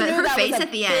 Yeah, you but knew her that face was a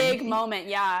at the end. big moment,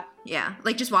 yeah. Yeah,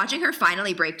 like, just watching her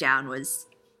finally break down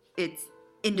it's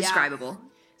indescribable. Yeah.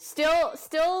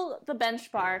 Still the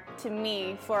benchmark to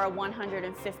me for a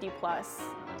 150 plus.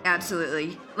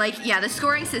 Absolutely. Like, yeah, the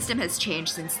scoring system has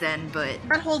changed since then, but...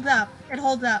 It holds up. It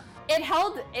holds up. It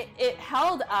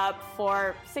held up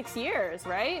for 6 years,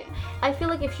 right? I feel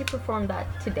like if she performed that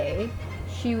today,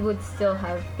 she would still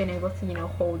have been able to, you know,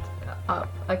 hold up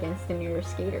against the newer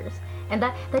skaters. And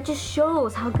that just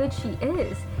shows how good she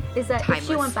is that Timeless. If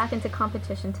she went back into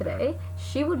competition today,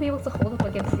 she would be able to hold up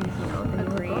against these, you know, the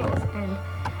newer girls. And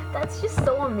that's just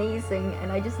so amazing,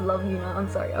 and I just love Una. I'm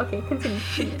sorry. Okay, continue.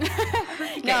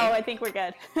 Okay. No, I think we're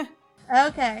good.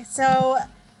 Okay, so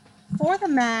for the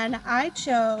men, I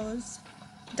chose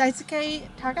Daisuke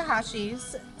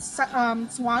Takahashi's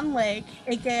Swan Lake,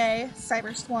 aka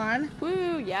Cyber Swan.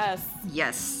 Woo, yes.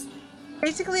 Yes.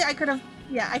 Basically, I could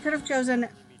have chosen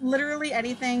literally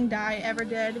anything Dai ever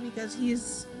did because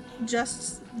he's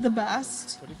just the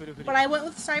best. But I went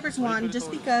with Cyber Swan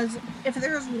just because if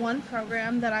there's one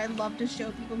program that I love to show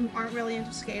people who aren't really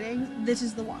into skating, this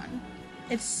is the one.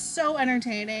 It's so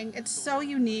entertaining. It's so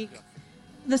unique.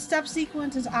 The step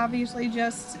sequence is obviously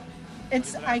it's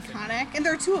iconic. And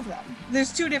there are two of them.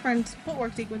 There's two different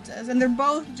footwork sequences, and they're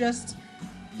both just,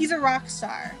 he's a rock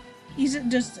star. He's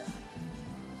just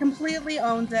completely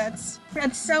owns it.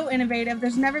 It's so innovative.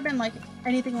 There's never been like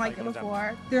anything like it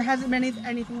before. There hasn't been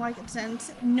anything like it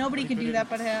since. Nobody could do that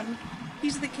but him.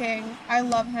 He's the king. I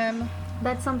love him.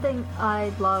 That's something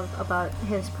I love about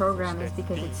his program, is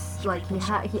because it's like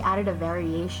he added a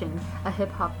variation, a hip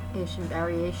hop Asian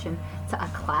variation to a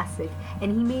classic,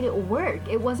 and he made it work.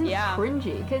 It wasn't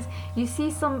cringy, because you see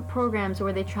some programs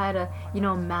where they try to, you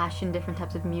know, mash in different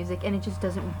types of music and it just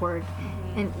doesn't work.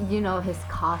 And you know, his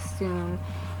costume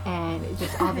and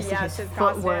just obviously his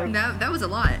footwork. That was a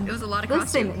lot. It was a lot of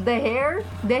costume. Listen,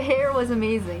 the hair was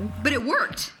amazing. But it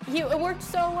worked. It worked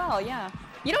so well, yeah.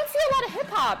 You don't see a lot of hip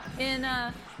hop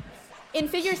in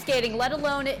figure skating, let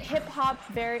alone hip hop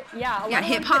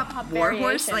hip hop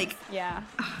Warhorse, like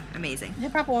amazing.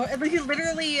 Hip hop War. He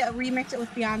literally remixed it with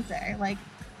Beyonce. Like,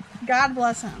 God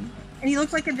bless him. And he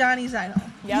looks like a Johnny's Idol.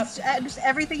 Yep. He's just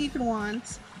everything you can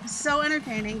want. So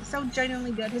entertaining, so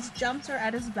genuinely good. His jumps are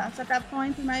at his best at that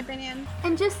point, in my opinion.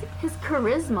 And just his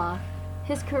charisma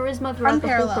throughout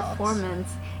the whole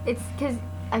performance. It's because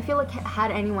I feel like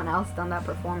had anyone else done that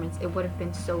performance, it would have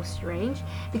been so strange,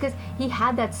 because he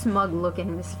had that smug look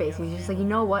in his face. He's just like, you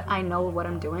know what? I know what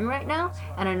I'm doing right now,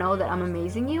 and I know that I'm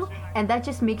amazing you, and that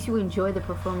just makes you enjoy the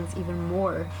performance even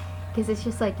more, because it's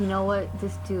just like, you know what?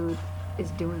 This dude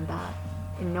is doing that,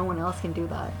 and no one else can do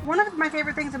that. One of my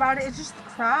favorite things about it is just the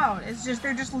crowd. It's just,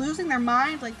 they're just losing their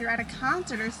mind like they're at a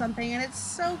concert or something, and it's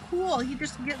so cool. He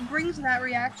just brings that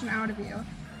reaction out of you.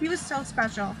 He was so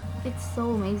special. It's so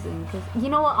amazing, because you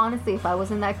know what, honestly, if I was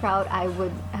in that crowd, I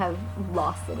would have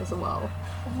lost it as well.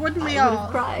 Wouldn't we all?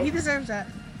 Cried. He deserves it.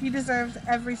 He deserves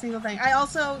every single thing. I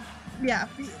also,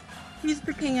 he's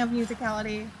the king of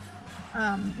musicality.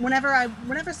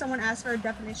 Whenever someone asks for a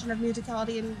definition of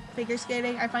musicality in figure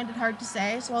skating, I find it hard to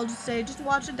say, so I'll just say, just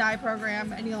watch a Dai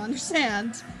program and you'll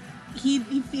understand. He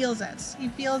feels it. He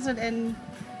feels it in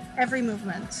every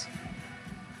movement.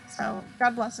 So,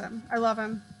 God bless him. I love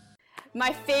him.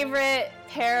 My favorite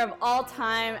pair of all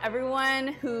time, everyone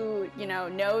who, you know,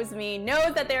 knows me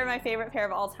knows that they're my favorite pair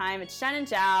of all time. It's Shen and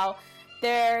Zhao.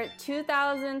 They're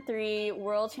 2003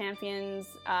 World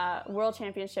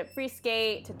Championship free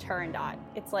skate to Turandot.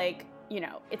 It's like, you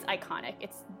know, it's iconic.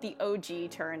 It's the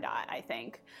OG Turandot, I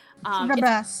think. The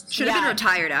best. Should have been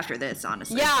retired after this,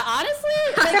 honestly. Yeah, honestly.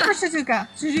 Except for Suzuka.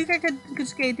 Suzuka could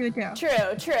skate to it too.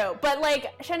 True. But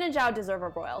like, Shen and Zhao deserve a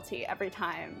royalty every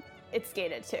time it's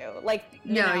skated too. Like,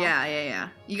 you know. Yeah.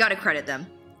 You gotta credit them.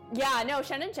 Yeah, no,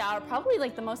 Shen and Zhao are probably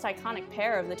like the most iconic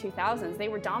pair of the 2000s. They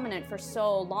were dominant for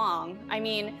so long. I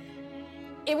mean,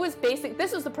 it was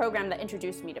this was the program that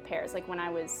introduced me to pairs. Like when I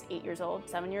was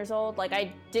 7 years old, like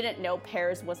I didn't know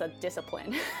pairs was a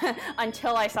discipline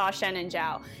until I saw Shen and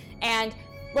Zhao. And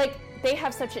like, they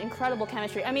have such incredible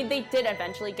chemistry. I mean, they did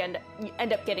eventually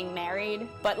end up getting married,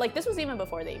 but like this was even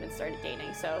before they even started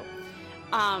dating. So,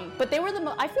 but they were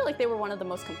I feel like they were one of the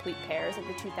most complete pairs of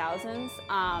the 2000s.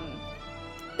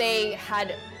 They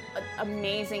had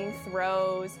amazing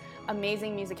throws,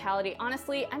 amazing musicality.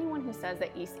 Honestly, anyone who says that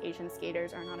East Asian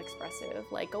skaters are not expressive,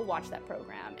 like, go watch that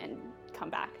program and come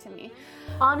back to me.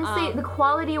 Honestly, the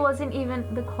quality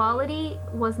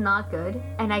was not good,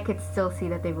 and I could still see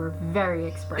that they were very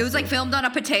expressive. It was like filmed on a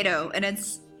potato, and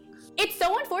it's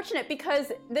so unfortunate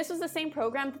because this was the same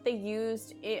program that they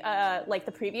used like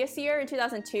the previous year in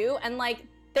 2002, and like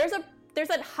there's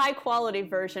a high quality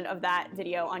version of that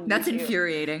video on YouTube. That's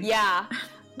infuriating. Yeah.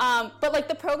 But like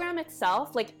the program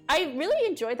itself, like I really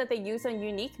enjoyed that they use a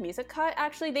unique music cut.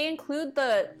 Actually, they include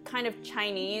the kind of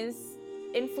Chinese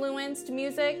influenced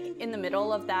music in the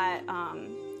middle of that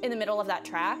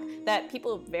track that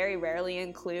people very rarely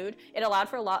include. It allowed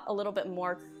for a little bit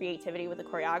more creativity with the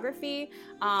choreography.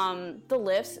 The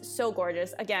lifts, so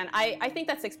gorgeous. Again, I think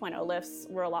that 6.0 lifts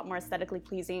were a lot more aesthetically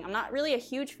pleasing. I'm not really a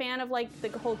huge fan of like the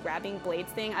whole grabbing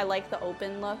blades thing. I like the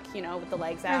open look, you know, with the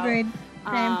legs out. Agreed.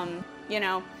 Same. You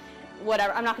know,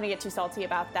 whatever. I'm not going to get too salty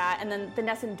about that. And then the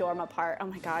Ness and Dorma part, oh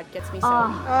my god, gets me so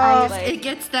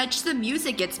just the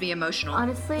music gets me emotional.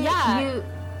 Honestly,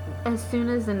 as soon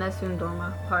as the Ness and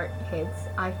Dorma part hits,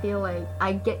 I feel like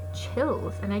I get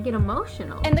chills and I get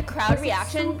emotional. And the crowd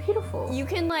reaction, so beautiful. You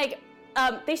can like,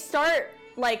 they start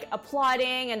like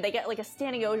applauding and they get like a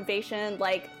standing ovation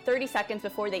like 30 seconds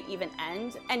before they even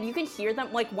end. And you can hear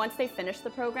them, like once they finish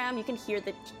the program, you can hear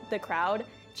the crowd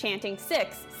chanting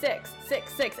 6, 6,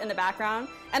 6, 6 in the background.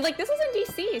 And like this was in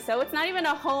DC, so it's not even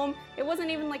it wasn't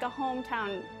even like a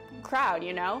hometown crowd,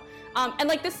 you know? And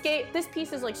like this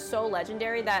piece is like so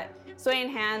legendary that Sui and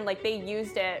Han, like they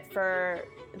used it for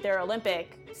their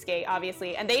Olympic skate,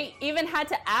 obviously, and they even had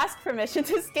to ask permission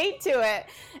to skate to it.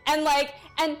 And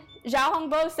Zhao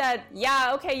Hongbo said,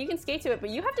 yeah, okay, you can skate to it, but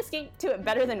you have to skate to it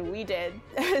better than we did.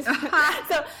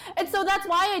 So that's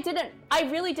why I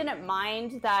really didn't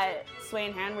mind that Sui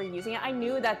and Han were using it. I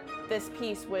knew that this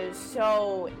piece was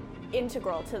so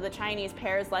integral to the Chinese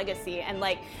pair's legacy. And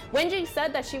like Wenjing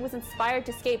said that she was inspired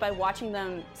to skate by watching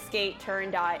them skate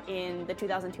Turandot in the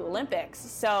 2002 Olympics.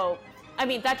 So, I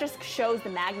mean, that just shows the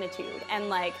magnitude. And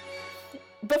like,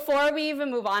 before we even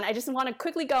move on, I just want to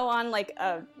quickly go on like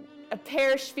a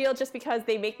pair spiel just because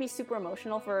they make me super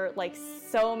emotional for like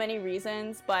so many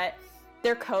reasons. But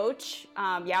their coach,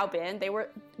 Yao Bin,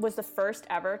 was the first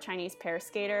ever Chinese pair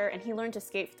skater, and he learned to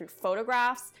skate through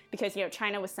photographs because, you know,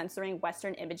 China was censoring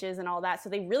Western images and all that, so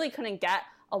they really couldn't get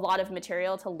a lot of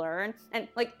material to learn. And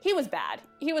like, he was bad.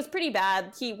 He was pretty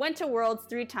bad. He went to Worlds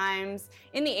 3 times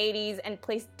in the 80s and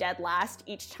placed dead last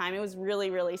each time. It was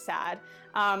really, really sad.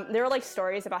 There were like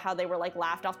stories about how they were like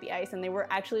laughed off the ice, and they were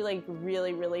actually like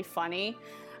really, really funny.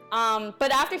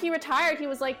 But after he retired, he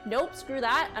was like, nope, screw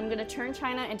that. I'm going to turn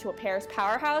China into a pairs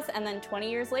powerhouse. And then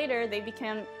 20 years later,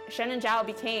 Shen and Zhao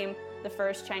became the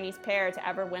first Chinese pair to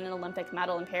ever win an Olympic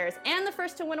medal in pairs and the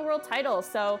first to win a world title.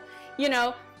 So, you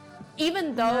know,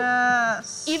 even though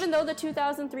the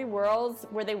 2003 Worlds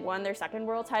where they won their second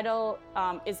world title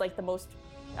is like the most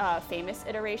famous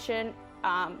iteration,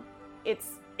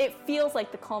 it feels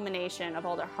like the culmination of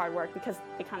all their hard work because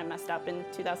they kind of messed up in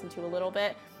 2002 a little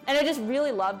bit. And I just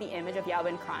really love the image of Yao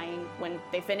Bin crying when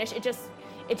they finish. It just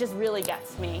really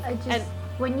gets me.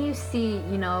 When you see,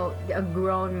 you know, a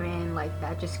grown man like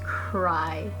that just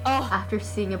cry after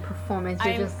seeing a performance,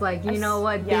 you're just like, you know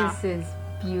what, this is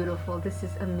beautiful. This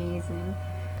is amazing.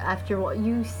 After what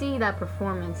you see that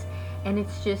performance, and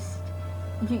it's just,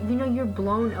 you know, you're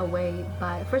blown away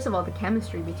by, first of all, the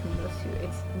chemistry between those two.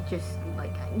 It's just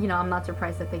like, you know, I'm not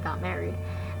surprised that they got married.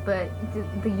 But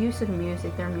the use of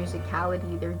music, their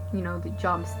musicality, their, you know, the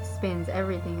jumps, the spins,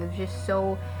 everything is just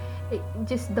so,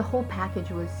 just the whole package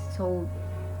was so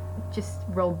just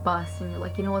robust. And you're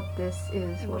like, you know what, this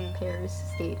is what pairs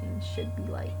skating should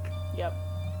be like. Yep.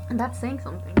 And that's saying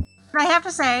something. I have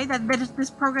to say that this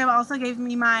program also gave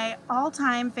me my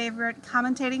all-time favorite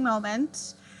commentating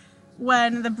moment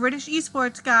when the British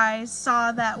esports guys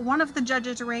saw that one of the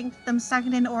judges ranked them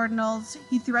second in ordinals.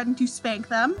 He threatened to spank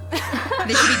them.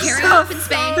 They should be carried off and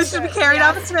spanked. They should be carried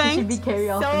off and They spanked. should be carried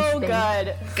off and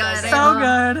spanked. So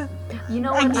good. You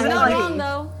know what? He's not wrong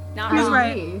though. Not He's wrong.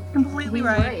 right. Completely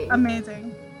right.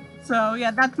 Amazing. So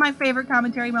yeah, that's my favorite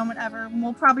commentary moment ever.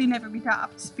 Will probably never be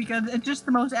topped because it's just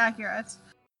the most accurate.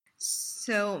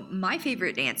 So my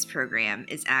favorite dance program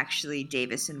is actually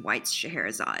Davis and White's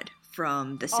Scheherazade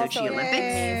from the Sochi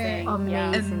Olympics.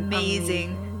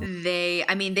 Amazing.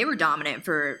 They were dominant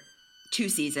for 2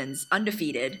 seasons,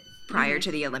 undefeated prior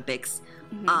to the Olympics.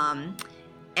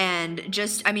 And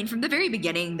just, I mean, from the very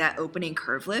beginning, that opening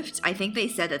curve lift, I think they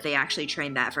said that they actually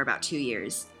trained that for about 2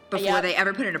 years before they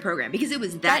ever put in a program because it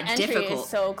was that difficult. Entry is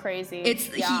so crazy.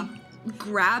 He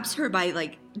grabs her by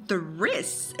like the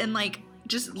wrists and like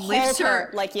just lifts her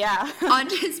like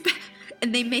onto his back,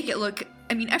 and they make it look,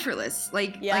 I mean, effortless,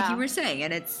 like you were saying.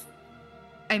 And it's,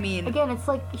 I mean, again, it's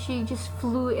like she just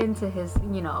flew into his,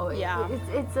 you know,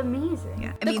 it's amazing.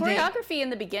 Yeah. The choreography in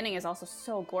the beginning is also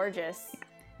so gorgeous.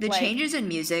 The changes in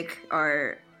music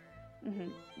are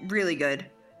really good,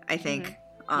 I think.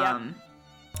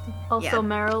 Also,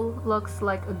 Meryl looks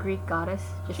like a Greek goddess.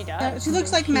 She does. She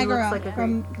looks like Megara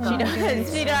from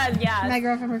Hercules. She does, yeah.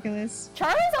 Megara from Hercules.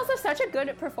 Charlie's also such a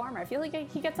good performer. I feel like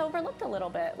he gets overlooked a little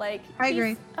bit. Like, I agree.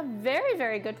 He's a very,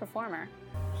 very good performer.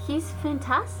 He's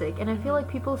fantastic, and I feel like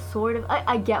people sort of,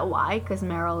 I get why, because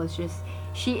Meryl is just,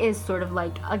 she is sort of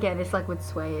like, again, it's like with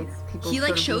Sway, it's people. He like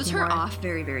sort of shows her more off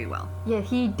very, very well. Yeah,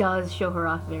 he does show her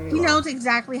off very well. He knows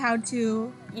exactly how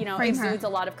to, you know, frame exudes her. a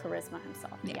lot of charisma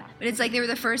himself. Yeah. But it's like they were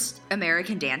the first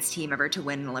American dance team ever to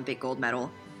win an Olympic gold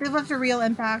medal. They left a real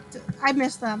impact. I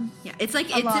miss them. Yeah, it's like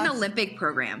it's an Olympic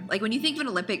program. Like when you think of an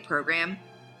Olympic program,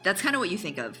 that's kind of what you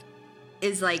think of.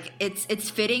 Is like it's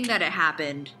fitting that it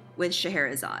happened with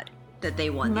Scheherazade. That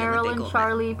they won the Olympic gold and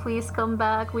Charlie, please come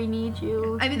back. We need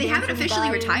you. I mean, they haven't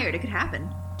officially retired. It could happen.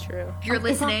 True. If you're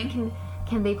listening.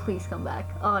 Can they please come back?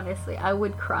 Honestly, I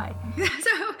would cry.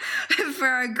 So, for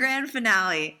our grand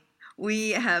finale, we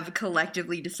have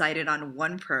collectively decided on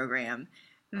one program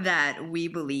that we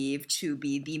believe to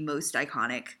be the most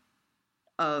iconic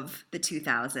of the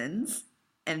 2000s,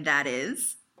 and that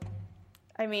is...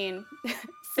 I mean...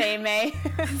 Seimei.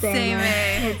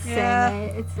 Seimei. It's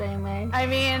Seimei. It's Seimei. I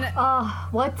mean... Oh,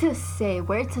 what to say?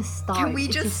 Where to start? Can we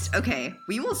okay,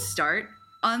 we will start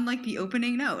on, like, the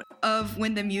opening note of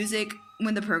when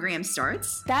the program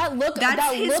starts. That look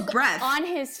breath on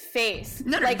his face.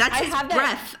 No, like, that's his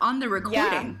breath on the recording.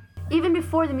 Yeah. Even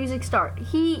before the music starts,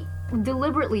 he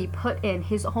deliberately put in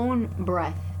his own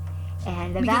breath.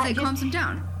 And because it calms him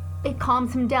down. it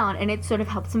calms him down and it sort of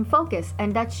helps him focus.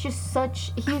 And that's just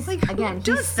such, he's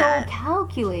so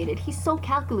calculated. He's so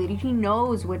calculated. He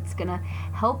knows what's gonna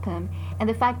help him. And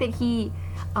the fact that he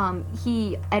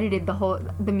edited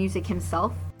the music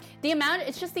himself.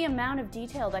 It's just the amount of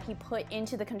detail that he put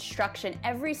into the construction,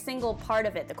 every single part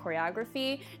of it, the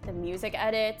choreography, the music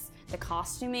edits, the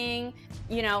costuming,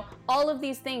 all of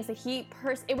these things that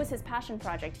it was his passion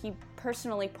project. He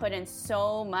personally put in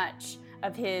so much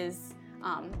of his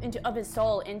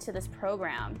soul into this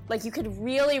program. Like, you could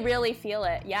really, really feel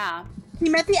it. Yeah. He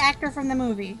met the actor from the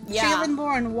movie. Yeah. Shaylin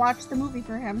Bourne watched the movie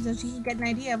for him so she could get an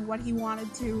idea of what he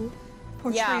wanted to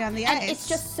portray on the ice. And it's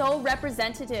just so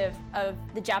representative of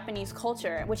the Japanese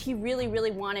culture, which he really,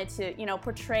 really wanted to,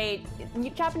 portray.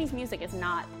 Japanese music is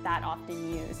not that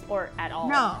often used, or at all.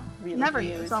 No, really never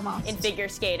used, almost. In figure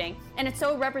skating. And it's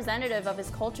so representative of his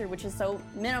culture, which is so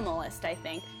minimalist, I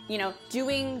think.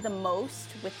 Doing the most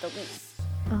with the least.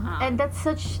 And that's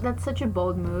such a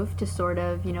bold move to sort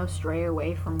of, stray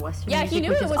away from Western music. Yeah, he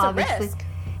knew it was a risk.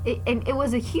 And it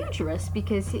was a huge risk,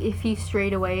 because if he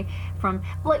strayed away from,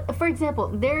 like, for example,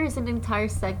 there is an entire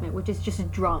segment which is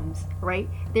just drums, right?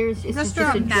 It's just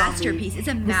a masterpiece. It's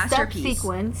a masterpiece. Step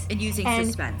sequence and using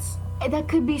suspense.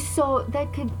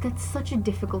 That's such a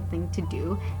difficult thing to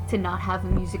do, to not have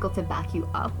music to back you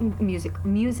up,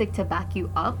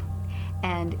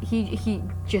 and he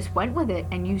just went with it,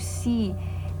 and you see.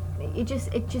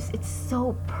 It's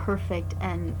so perfect,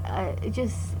 and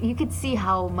you could see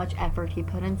how much effort he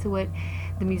put into it,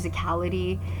 the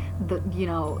musicality,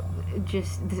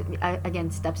 again,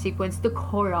 step sequence, the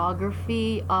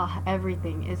choreography,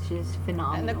 everything is just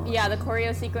phenomenal. And the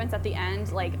choreo sequence at the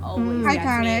end, like, always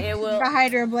iconic. It will, the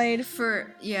Hydro Blade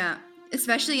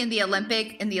especially in the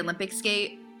Olympic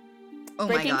skate. Oh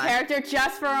my God. Breaking character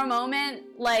just for a moment,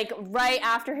 like right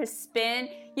after his spin,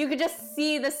 you could just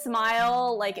see the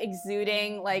smile, like,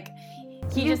 exuding, like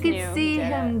you could see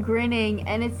him grinning,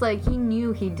 and it's like he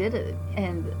knew he did it,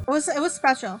 and it was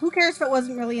special. Who cares if it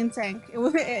wasn't really in sync?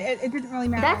 It didn't really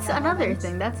matter. That's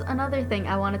another thing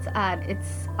I wanted to add.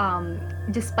 It's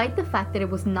despite the fact that it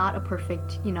was not a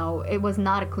perfect, it was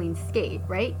not a clean skate,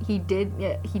 right? He did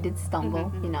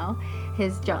stumble,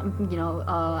 his jump,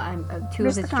 two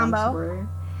of his jumps were,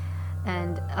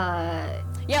 and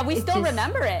we still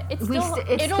remember it.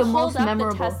 It'll hold up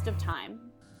the test of time.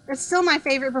 It's still my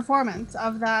favorite performance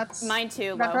of that. Mine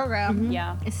too. That program. Mm-hmm.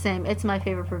 Yeah. Same. It's my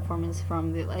favorite performance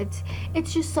from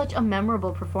it's just such a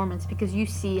memorable performance, because you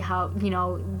see how,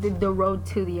 the road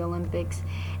to the Olympics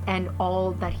and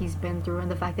all that he's been through,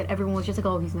 and the fact that everyone was just like,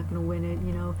 oh, he's not going to win it,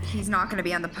 He's not going to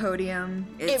be on the podium.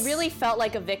 It really felt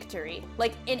like a victory,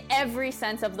 like, in every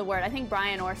sense of the word. I think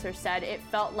Brian Orser said it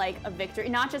felt like a victory,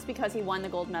 not just because he won the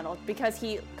gold medal, because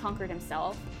he conquered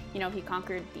himself. He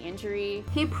conquered the injury.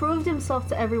 He proved himself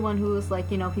to everyone who was like,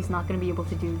 he's not going to be able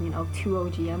to do, 2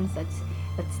 OGMs. That's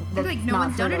like, no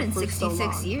one's done it in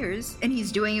 66 years, and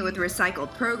he's doing it with a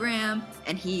recycled program,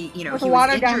 and he, he was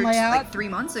injured like 3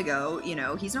 months ago.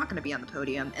 He's not going to be on the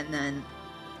podium, and then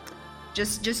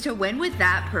just to win with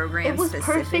that program, it was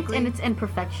perfect in its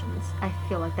imperfections. I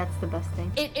feel like that's the best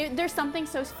thing. There's something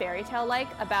so fairy tale like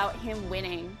about him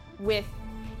winning with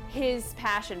his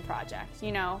passion project.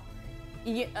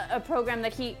 A program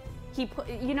that he put,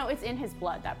 it's in his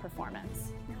blood, that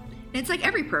performance. It's like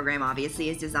every program obviously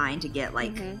is designed to get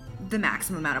the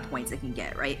maximum amount of points it can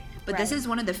get, right? But this is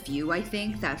one of the few, I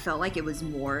think, that felt like it was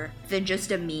more than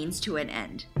just a means to an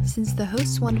end. Since the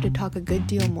hosts wanted to talk a good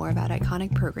deal more about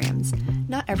iconic programs,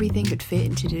 not everything could fit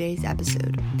into today's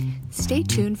episode. Stay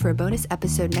tuned for a bonus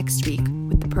episode next week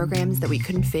with the programs that we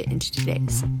couldn't fit into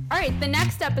today's. All right, the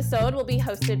next episode will be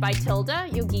hosted by Tilda,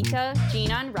 Yogita,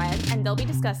 Gina, and Red, and they'll be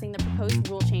discussing the proposed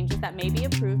rule changes that may be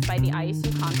approved by the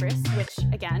ISU Congress, which,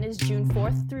 again, is June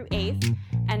 4th through 8th,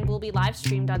 and will be live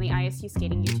streamed on the ISU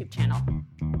Skating YouTube channel.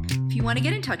 If you want to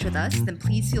get in touch with us, then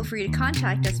please feel free to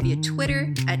contact us via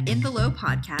Twitter at In The Low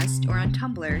Podcast or on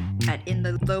Tumblr at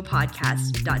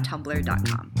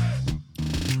inthelowpodcast.tumblr.com.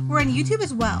 We're on YouTube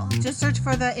as well. Just search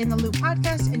for the In The Loop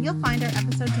Podcast and you'll find our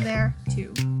episodes there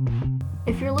too.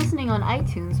 If you're listening on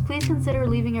iTunes, please consider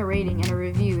leaving a rating and a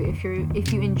review if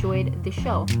you enjoyed the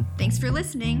show. Thanks for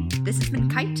listening. This has been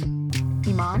Kite,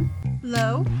 Iman,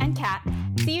 Lo, and Kat.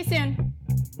 See you soon.